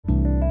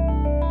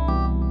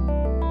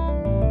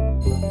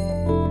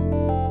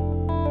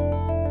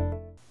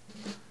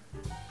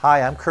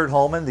Hi, I'm Curt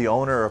Holman, the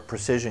owner of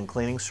Precision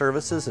Cleaning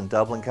Services in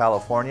Dublin,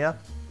 California.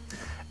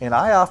 And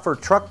I offer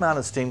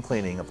truck-mounted steam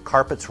cleaning of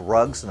carpets,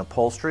 rugs, and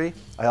upholstery.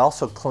 I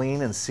also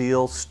clean and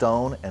seal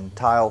stone and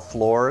tile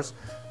floors.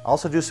 I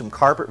also do some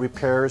carpet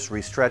repairs,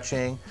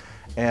 restretching,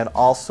 and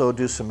also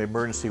do some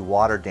emergency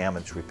water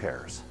damage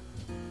repairs.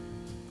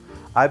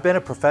 I've been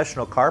a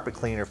professional carpet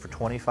cleaner for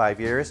 25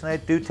 years, and I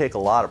do take a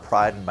lot of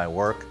pride in my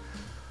work.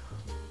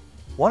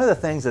 One of the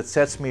things that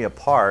sets me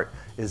apart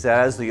is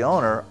that as the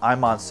owner,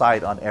 I'm on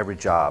site on every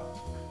job.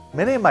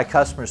 Many of my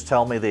customers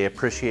tell me they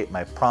appreciate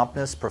my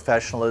promptness,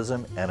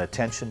 professionalism, and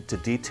attention to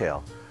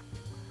detail.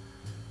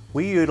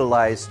 We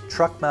utilize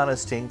truck-mounted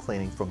steam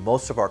cleaning for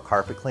most of our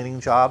carpet cleaning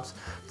jobs.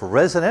 For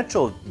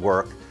residential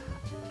work,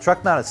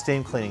 truck-mounted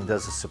steam cleaning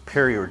does a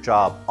superior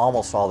job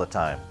almost all the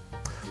time.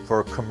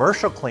 For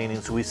commercial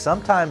cleanings, we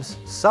sometimes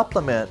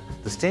supplement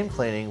the steam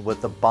cleaning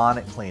with the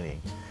bonnet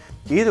cleaning.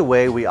 Either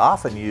way, we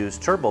often use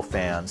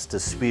turbofans to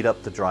speed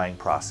up the drying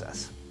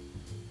process.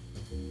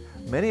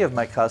 Many of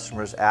my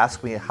customers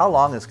ask me how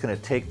long it's going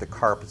to take the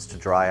carpets to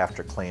dry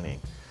after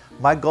cleaning.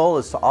 My goal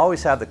is to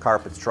always have the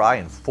carpets dry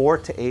in 4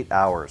 to 8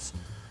 hours.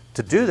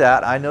 To do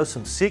that, I know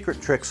some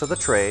secret tricks of the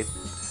trade,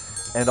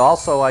 and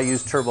also I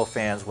use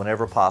turbofans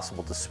whenever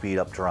possible to speed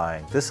up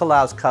drying. This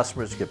allows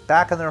customers to get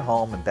back in their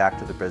home and back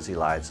to their busy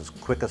lives as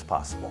quick as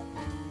possible.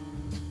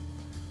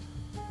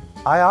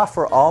 I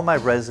offer all my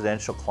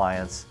residential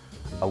clients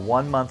a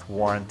 1-month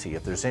warranty.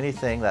 If there's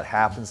anything that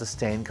happens, a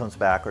stain comes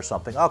back or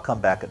something, I'll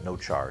come back at no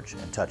charge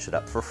and touch it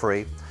up for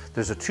free.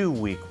 There's a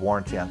 2-week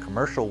warranty on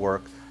commercial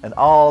work, and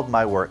all of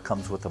my work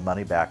comes with a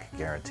money-back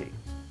guarantee.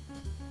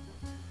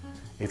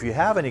 If you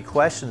have any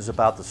questions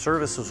about the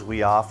services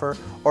we offer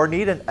or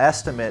need an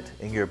estimate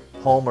in your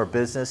home or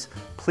business,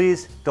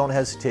 please don't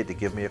hesitate to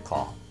give me a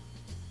call.